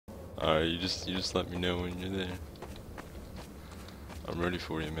Alright, you just let me know when you're there. I'm ready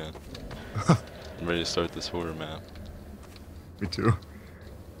for you, man. I'm ready to start this horror map. Me too.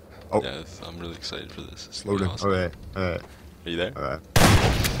 Oh. Yes, I'm really excited for this. Slow down. Awesome. Alright, alright. Are you there? Alright.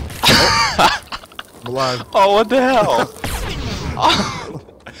 Oh. I'm alive. Oh, what the hell? Oh,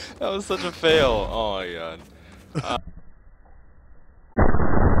 that was such a fail. Oh my god.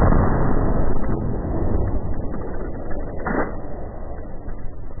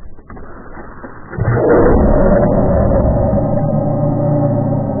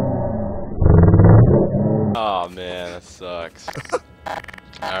 Oh man, that sucks.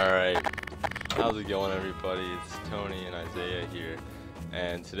 Alright. How's it going, everybody? It's Tony and Isaiah here.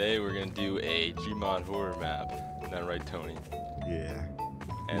 And today we're gonna do a Gmod horror map. Isn't that right, Tony? Yeah.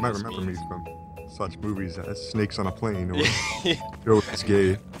 And You might remember me from such movies as Snakes on a Plane or Joe is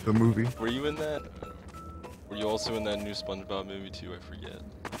Gay, the movie. Were you in that? Were you also in that new SpongeBob movie too? I forget.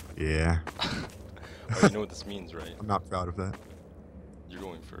 Yeah. Oh, you know what this means, right? I'm not proud of that. You're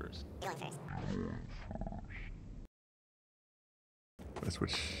going first. Let's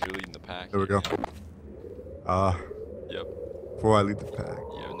switch. You're leading the pack. There we go. Yep. Before I lead the pack.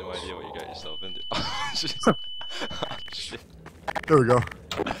 You have no idea what you got yourself into. Oh, shit. Oh, shit. There we go.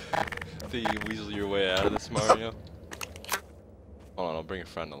 Think you can weasel your way out of this, Mario? Hold on, I'll bring a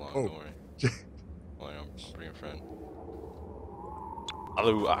friend along, Oh. don't worry. Hold on, I'll bring a friend.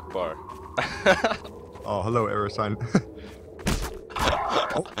 Allahu Akbar. Oh, hello, arrow sign.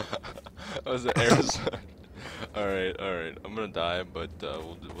 Oh. That was an arrow sign. Alright, alright. I'm gonna die, but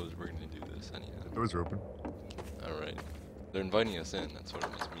we're gonna do this anyhow. The doors are open. Alright. They're inviting us in, that's what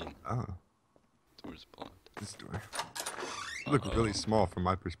it must mean. Ah, Door's blocked. this door. You look really small from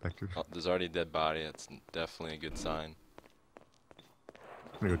my perspective. Oh, there's already a dead body, that's definitely a good sign.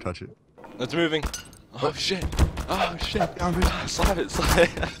 I'm gonna go touch it. It's moving! Oh shit! Oh shit! Down, bitch. Slap it, slap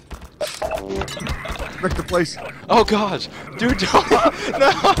it! Wreck the place. Oh gosh! Dude, don't!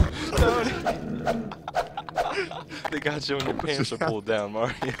 No! No! They got you when your pants are pulled down,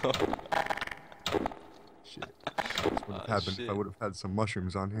 Mario. Shit. This would have happened if I would have had some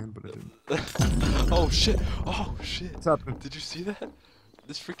mushrooms on hand, but I didn't. Oh shit! Oh shit! What's happening? Did you see that?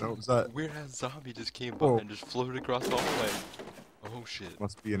 This freaking What was that? weird ass zombie just came by Whoa. and just floated across the hallway. Oh shit.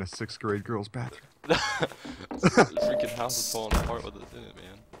 Must be in a 6th grade girl's bathroom. The freaking house is falling apart with us in it,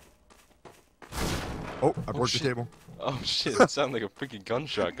 man. Oh, I broke the shit. table. Oh shit, it sounded like a freaking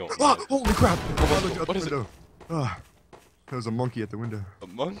gunshot going Ah, off. holy crap! I looked out what the is it? window. Ah, there was a monkey at the window. A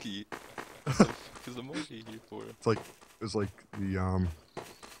monkey? What the fuck is a monkey here for? It's like, it was like the,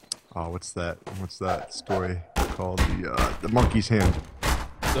 oh, what's that story called? The monkey's hand.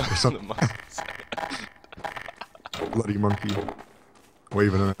 The monkey's Bloody monkey.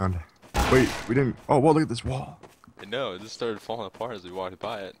 Waving around. Wait, we didn't, oh, well, look at this wall. I know, it just started falling apart as we walked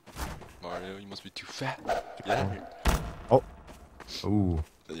by it. Mario, you must be too fat. Get out of here. Oh. Ooh.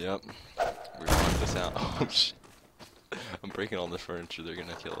 Yep. We're gonna knock this out. Oh shit. I'm breaking all this furniture, they're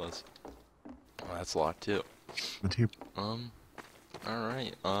gonna kill us. Oh, that's locked too. The table.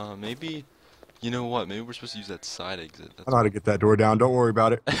 Alright. Maybe, you know what, maybe we're supposed to use that side exit. I know how to get that door down, don't worry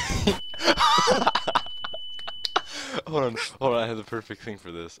about it. Hold on, I have the perfect thing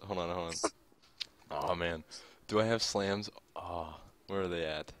for this. Hold on. Oh man. Do I have slams? Oh, where are they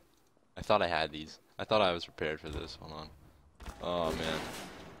at? I thought I had these. I thought I was prepared for this. Hold on. Oh man.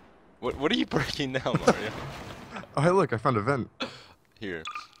 What are you breaking now, Mario? Oh, hey, look, I found a vent. Here,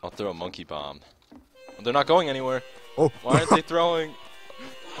 I'll throw a monkey bomb. Well, they're not going anywhere. Oh. Why aren't they throwing?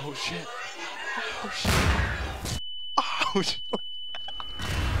 Oh shit. Oh shit. Oh shit.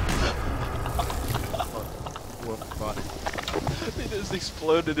 What body? They just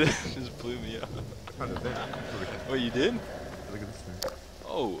exploded and just blew me up. I found a vent. Oh, you did? Look at this thing.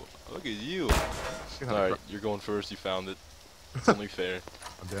 Oh, look at you. Yeah, Alright, you're going first, you found it. It's only fair.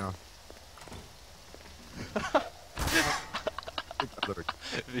 I'm down.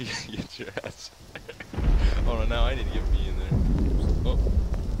 If you can get your ass in there. Oh no, now I need to get me in there.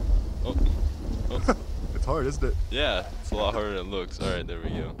 Oh. It's hard, isn't it? Yeah, it's a lot harder than it looks. Alright, there we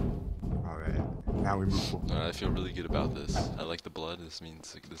go. Alright, now we move forward. Alright, I feel really good about this. I like the blood. This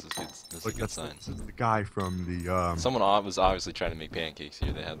means this is good. This is a good sign. This is the guy from the, Someone was obviously trying to make pancakes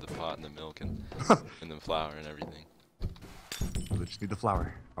here. They had the pot and the milk and the flour and everything. They just need the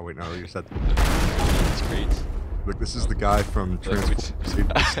flour. Oh wait, no, you said. It's great. Look, this is the guy from Transport Save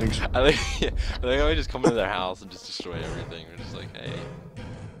Extinction. I like how we just come into their house and just destroy everything. We're just like, hey,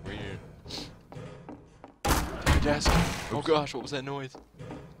 we're here. Desk. Oh gosh, what was that noise?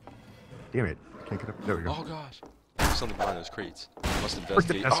 Damn it! I can't get up. There we go. Oh gosh. There's something behind those crates. Must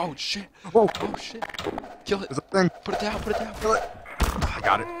investigate. desk. Oh shit. Whoa! Oh shit. Kill it. There's a thing. Put it down. Put it down. Kill it. Ah,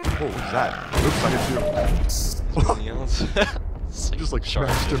 got it. Oh, what's that? Oops, I hit you. Anything else? Just like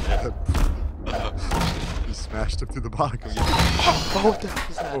smashed him. Just smashed him through the box. Oh, what the hell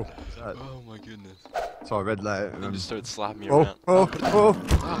was that? Oh, what's that? Oh my goodness. Saw a red light. And He just started slapping me oh, around. oh,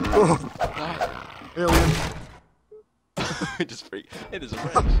 oh, alien. We just freak. Hey, there's a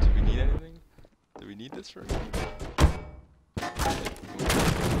wrench. Do we need anything? Do we need this for anything?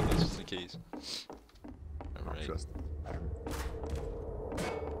 Just in case. Alright.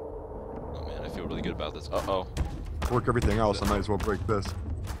 Oh man, I feel really good about this. Uh-oh. Work everything else, I might as well break this.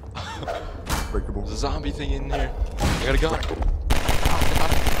 Breakable. There's a zombie thing in here. I gotta go.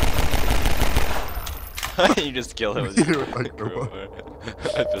 You just kill him with your crowbar.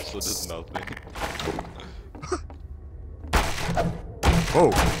 I pistol does nothing. Oh!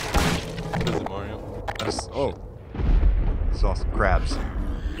 What is it, Mario? Oh. Saw some crabs.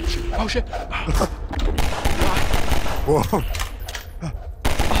 Oh shit! Whoa! Oh,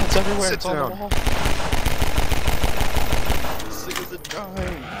 it's everywhere. Sit It's on down. the wall. This thing is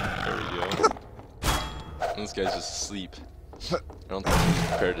dying. There we go. This guy's just asleep. I don't think he's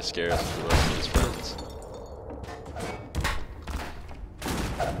prepared to scare us with the rest of his friends.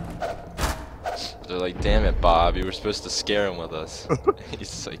 They're like, damn it, Bob, you were supposed to scare him with us. He's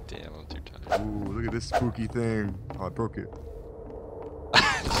just like, damn, I'm too tired. Ooh, look at this spooky thing. Oh, I broke it.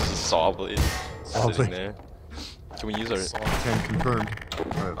 This is a saw blade Saw sitting blade. there. Can we use our... Saw 10 confirmed.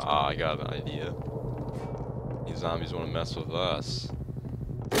 Right, Ah, I got an idea. These zombies want to mess with us.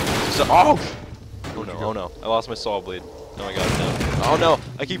 Oh! Oh no, oh no. I lost my saw blade. No, I got it now. Oh no!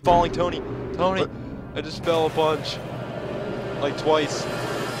 I keep falling, Tony! Tony! What? I just fell a bunch. Like twice.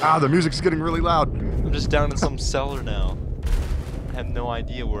 Ah, the music's getting really loud. I'm just down in some cellar now. I have no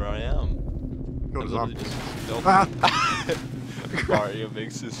idea where I am. Go I to literally zombie. just fell. Ah! Mario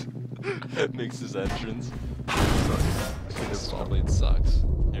makes his entrance. Sorry. This saw blade sucks.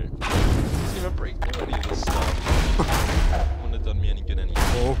 Here. It doesn't even break any of this stuff. Wouldn't have done me any good anyway.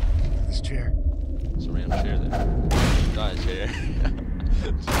 Oh, this chair. There's a random chair there. Die chair.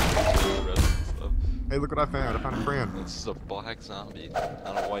 Hey, look what I found. I found a friend. This is a black zombie,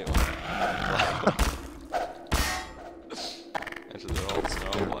 not a white one. Black one. Actually, they're all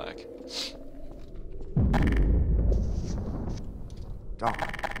black. Dawn.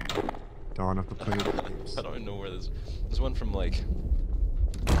 Dawn of the Planet of the Apes. I don't even know where this went from like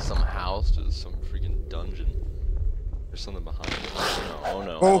some house to some freaking dungeon. There's something behind it. Oh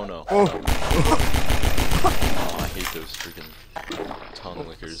no, oh no, oh no. Oh. Oh, I hate those freaking tongue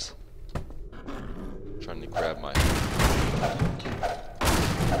lickers. Trying to grab my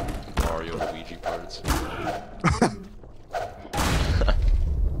Mario Luigi parts.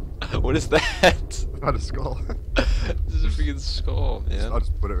 What is that? Not a skull. This is a freaking skull, man. I'll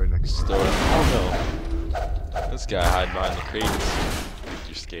just put it right next to it. Oh no. This guy hiding behind the crates.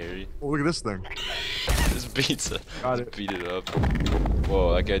 You're scary. Oh, look at this thing. This pizza. Got Just it. beat it up.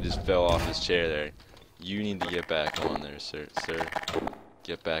 Whoa, that guy just fell off his chair there. You need to get back on there, sir.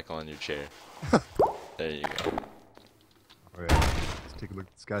 Get back on your chair. There you go. Oh yeah. Let's take a look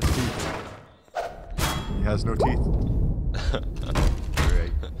at this guy's teeth. He has no teeth.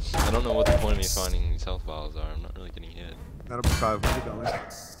 Alright. I don't know what the point of me finding these health vials are. I'm not really getting hit. That'll be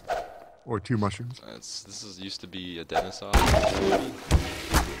 $500. Or 2 mushrooms. This used to be a dentist's office.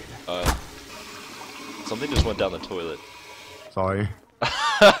 Something just went down the toilet. Sorry.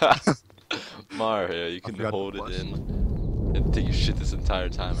 Mario, you can forgot hold to it flush. in and take your shit this entire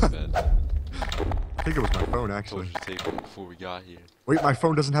time, I bet. I think it was my phone, I told actually. you to take one before we got here. Wait, my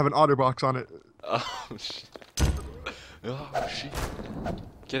phone doesn't have an OtterBox on it. Oh shit. Oh shit.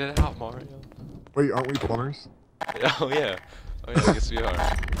 Get it out, Mario. Wait, aren't we plumbers? Oh yeah. Oh yeah, I guess we are.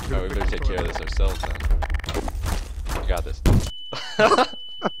 Alright, we better take care of this ourselves then. I got this.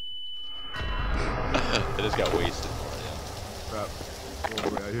 I just got wasted, Mario. Crap. Oh,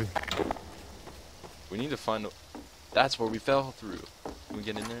 way out here. We need to find... That's where we fell through. Can we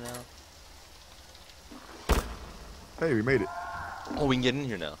get in there now? Hey, we made it. Oh, we can get in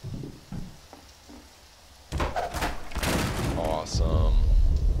here now. Awesome.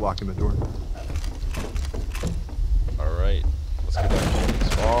 Locking the door. Alright. Let's go down.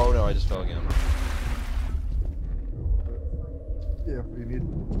 Oh no, I just fell again. Yeah, what do you need?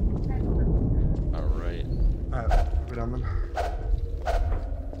 Alright. Alright, go down then.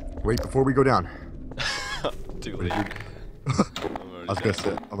 Wait, before we go down. Too Wait, late. I was gonna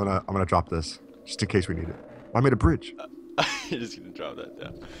say, I'm gonna drop this just in case we need it. I made a bridge. You're just gonna drop that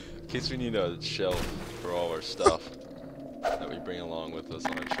down. In case we need a shelf for all our stuff that we bring along with us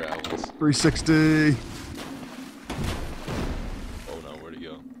on our travels. 360. Oh no, where'd he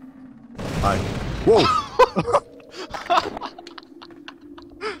go? Hi. Whoa!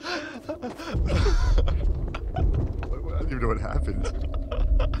 happened?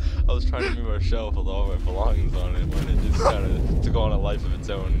 I was trying to move our shelf with all my belongings on it when it just kind of took on a life of its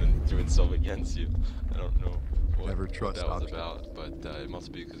own and threw itself against you. I don't know what that was about, but it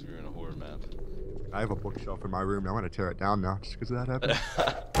must be because we were in a horror map. I have a bookshelf in my room. I want to tear it down now just because of that happened.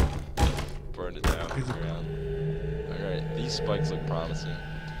 Burned it down to the ground. Alright, these spikes look promising.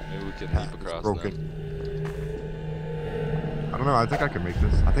 Maybe we can leap across them. I don't know, I think I can make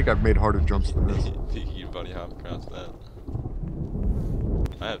this. I think I've made harder jumps than this. You bunny hop across that.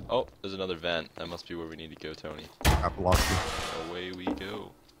 Oh, there's another vent. That must be where we need to go, Tony. I've lost you. Away we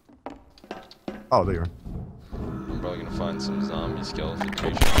go. Oh, there you are. I'm probably gonna find some zombie skeleton.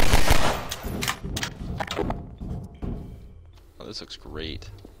 Oh, this looks great.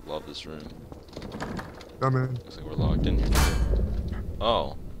 Love this room. Come in. Looks like we're locked in here too.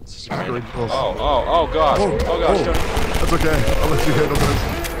 Oh. It's just really close. Oh gosh. Oh gosh. Oh. That's okay. I'll let you handle this.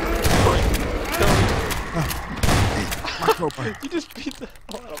 You just beat the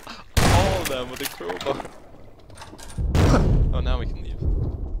hell out of all of them with a crowbar. Oh, now we can leave.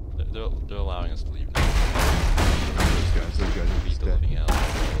 They're allowing us to leave now. Those guys beat the living out of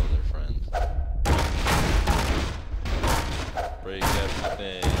all of their friends. Break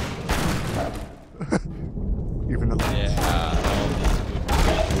everything. Even though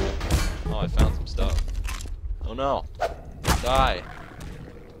Oh, I found some stuff. Oh no! Die!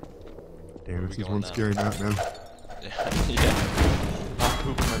 Damn, this is one scary map, man. Yeah. I'm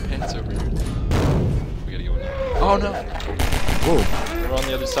pooping my pants over here. We gotta go in there. Oh no! Whoa! We're on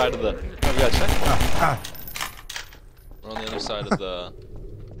the other side of the... Oh, we gotta check. We're on the other side of the...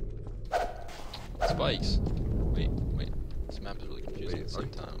 spikes. Wait. This map is really confusing at the same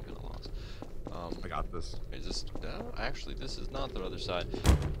time. I'm kinda lost. I got this. Is this... No, actually, this is not the other side.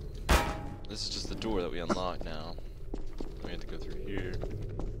 This is just the door that we unlock now. We have to go through here.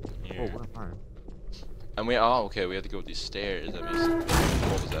 Oh, what am I? And okay, we have to go up these stairs. That makes sense.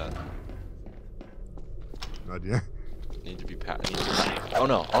 What was that? No idea. Need to be Oh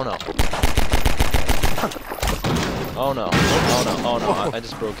no. Oh no. I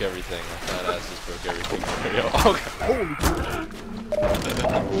just broke everything. My fat ass just broke everything. There we go. Oh god.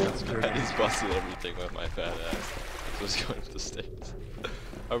 I just busted everything with my fat ass. So just going up the stairs.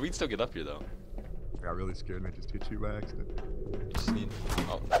 Oh, we can still get up here though. I got really scared and I just hit you by accident. You just need...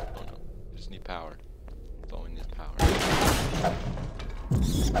 Oh no. You just need power. That's all we need is power.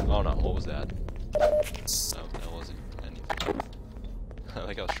 Oh no, what was that? No, that wasn't anything. I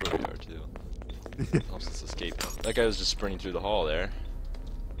like how short we are too. Helps us escape. That guy was just sprinting through the hall there.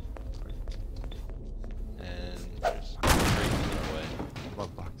 And there's crates in our way.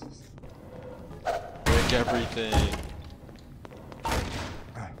 Love boxes. Break everything.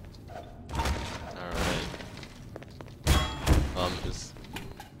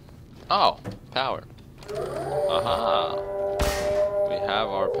 Oh, power. Aha! We have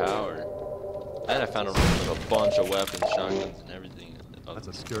our power. And I found a room with a bunch of weapons, shotguns, and everything. That's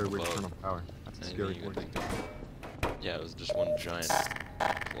a scary way to turn on power. That's a scary way. Yeah, it was just one giant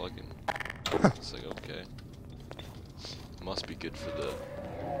plug-in. It's like, okay. Must be good for the...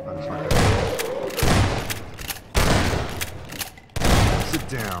 Sit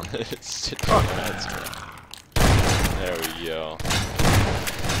down. Sit down, that's right. There we go.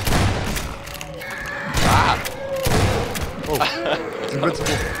 Ah! Oh, it's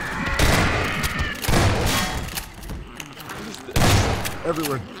invincible.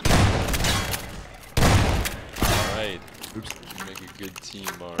 Everywhere. Alright. Oops. Make a good team,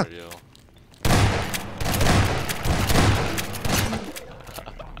 Mario.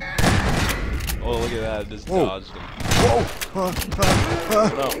 Oh, look at that. Just dodged him. Whoa! No.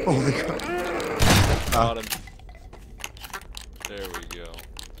 Holy crap. Got him. There we go.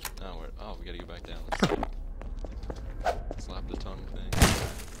 Now we're... Oh, we gotta go back down. Slap the tongue thing.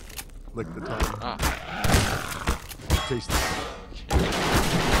 Lick the tongue. Ah. Taste it. Okay.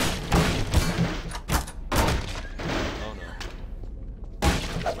 Oh no.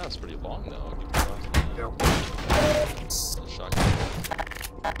 That map's pretty long though. I'll give it a shotgun.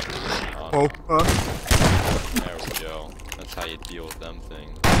 Oh, There we go. That's how you deal with them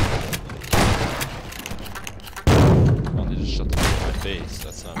things. Oh, they just shut the door in my face.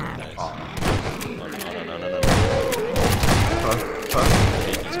 That's not very nice. Oh, no. I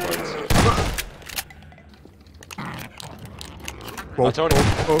hate these parts. Oh, Tony!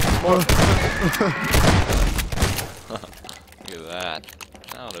 Look at that.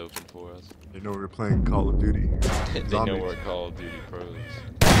 Now it opened for us. They know we're playing Call of Duty. They know we're Call of Duty pros.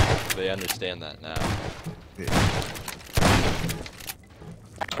 They understand that now. Yeah.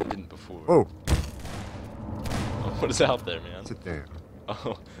 I didn't before. Oh! Oh, what is out there, man? Sit down.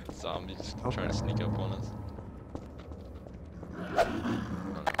 Oh, zombies trying to sneak up on us.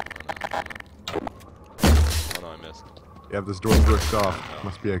 Oh no, I missed. Yeah, this door's bricked off.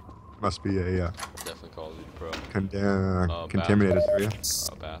 Must be a Definitely Call of Duty Pro. contaminated area.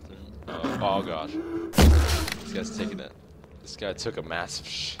 Bathroom. Oh gosh. This guy's taking it. This guy took a massive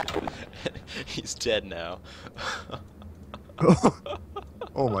shit. He's dead now.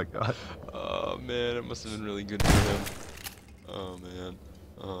 Oh my god. Oh man, it must have been really good for him. Oh man.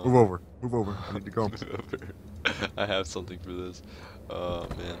 Move over. Move over. I need to go. Move over. I have something for this. Oh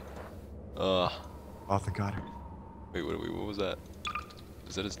man. Oh, thank god. Wait, what was that?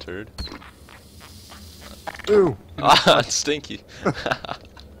 Was that his turd? Ew. Ah, it's stinky.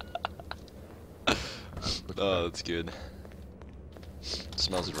 Oh, that's good.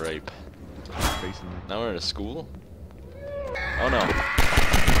 Smells ripe. Now we're in a school? Oh no.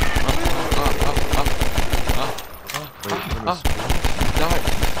 Die!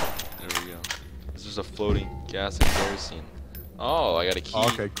 There we go. This is a floating gas and kerosene. Oh, I got a key.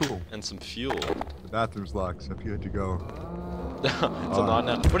 Okay, cool. And some fuel. The bathroom's locked, so if you had to go. It's a lot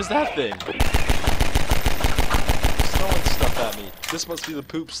now. What is that thing? It's throwing stuff at me. This must be the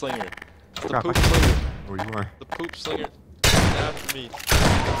poop slinger. It's the poop slinger. Oh, you are. The poop slinger. After me.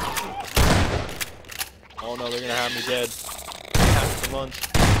 Oh no, they're gonna have me dead. They're gonna have me for lunch.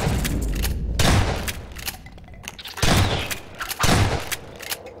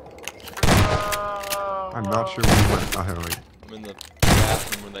 I'm not sure where you went. Oh, wait. I'm in the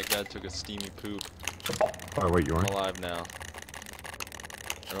bathroom where that guy took a steamy poop. Oh, wait, you are? I'm alive now.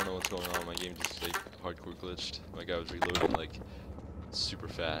 I don't know what's going on. My game just like hardcore glitched. My guy was reloading like super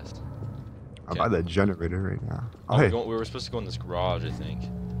fast. I'm by the generator right now. Oh, hey. we were supposed to go in this garage, I think.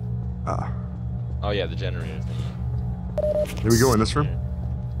 Ah. Oh yeah, the generator thing. Here we go in this room?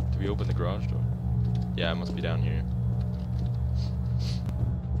 Did we open the garage door? Yeah, it must be down here.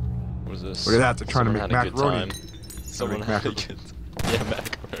 What is this? Look at that, they're trying to make macaroni. Someone had a good time. Yeah,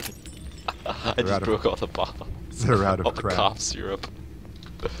 macaroni. I just broke all the bottles. They're out of all the Kraft. cough syrup.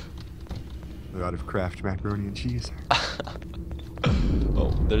 They're out of Kraft macaroni and cheese.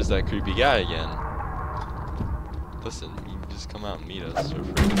 Oh, there's that creepy guy again. Listen, you can just come out and meet us for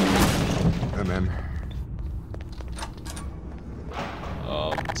free. And then...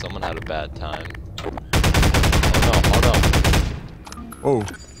 Someone had a bad time. Oh no, Oh!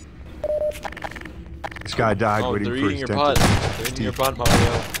 This guy died waiting they're for eating his your butt. dentist. They're eating your butt,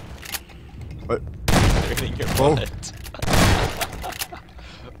 Mario. What? They're eating your Oh. butt.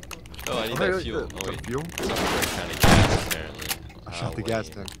 Oh, I need that fuel. Oh wait, Fuel? some kind of gas apparently. I shot the gas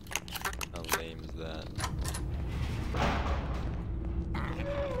tank. How lame is that? I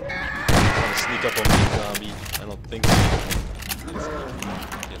want to sneak up on me, zombie. I don't think so.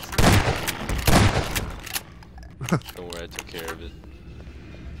 Don't worry, I took care of it.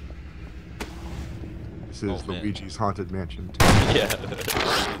 This is man. Luigi's Haunted Mansion. Yeah.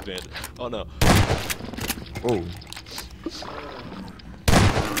 Oh no. Oh.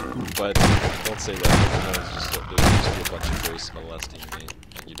 But don't say that. There's just be a bunch of ghosts molesting me,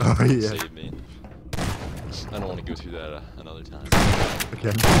 and you don't save me. I don't want to go through that another time.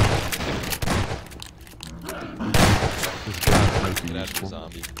 Again. This gas might be Get after the useful.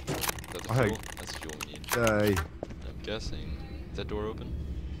 zombie. Is that the Oh, hey. fuel? That's the fuel we need. Yay. I'm guessing. Is that door open?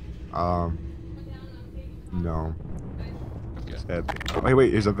 No. Okay. Oh,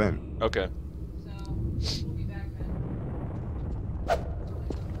 wait, there's a vent. Okay.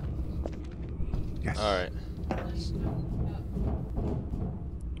 Yes. Alright.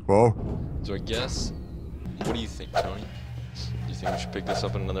 Whoa. So I guess, what do you think, Tony? Do you think we should pick this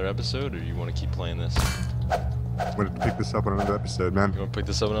up in another episode, or do you want to keep playing this? I'm gonna pick this up on another episode, man. You want to pick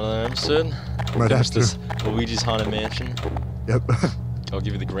this up in another episode? Might Finish have to. this Luigi's Haunted Mansion. Yep. I'll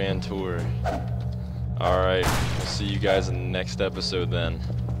give you the grand tour. Alright, we'll see you guys in the next episode then.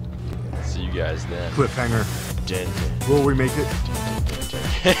 See you guys then. Cliffhanger. Dun, Will we make it?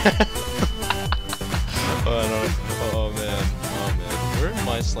 Oh man. Where are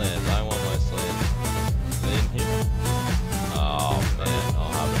my slams? I want my slams. Are they in here? Oh man,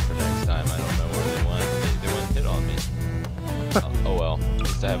 I'll have it for next time. I don't know where they went. They went and hit on me. Oh well, at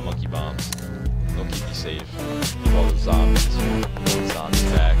least I have monkey bombs. They'll keep you safe. Keep all the zombies. Zombies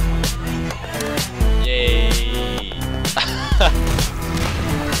back. Yay!